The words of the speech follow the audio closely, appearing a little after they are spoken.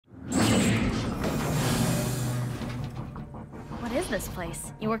this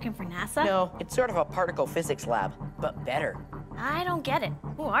place? You working for NASA? No, it's sort of a particle physics lab, but better. I don't get it.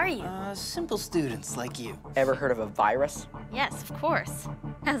 Who are you? Simple students like you. Ever heard of a virus? Yes, of course.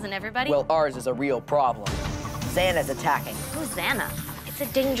 Hasn't everybody? Well, ours is a real problem. Xana's attacking. Who's Xana? It's a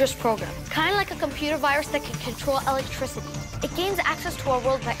dangerous program, kind of like a computer virus that can control electricity. It gains access to our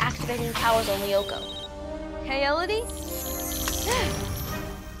world by activating towers on Lyoko. Hey, Elodie?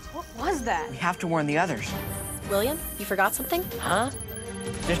 What was that? We have to warn the others. William, you forgot something? Huh?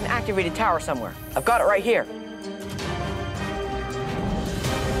 There's an activated tower somewhere. I've got it right here.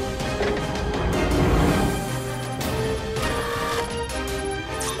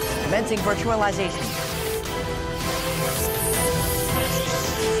 Commencing virtualization.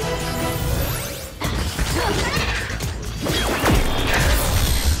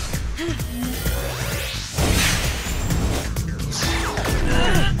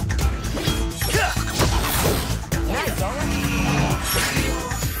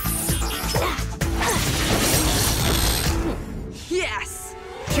 Yes!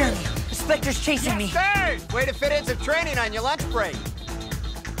 Jeremy, the Spectre's chasing me. Hey! Way to fit in some training on your lunch break.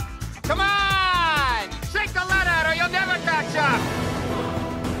 Come on! Shake the letter or you'll never catch up!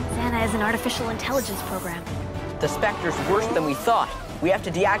 Xana is an artificial intelligence program. The Spectre's worse than we thought. We have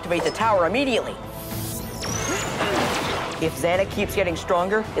to deactivate the tower immediately. If Xana keeps getting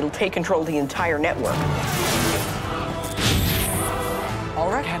stronger, it'll take control of the entire network. All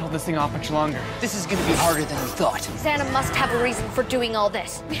right. Handle this thing off much longer. This is gonna be harder than we thought. Xana must have a reason for doing all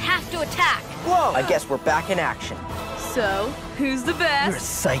this. We have to attack. Whoa! I guess we're back in action. So, who's the You're a best?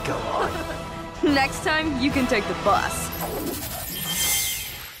 psycho. Next time, you can take the bus.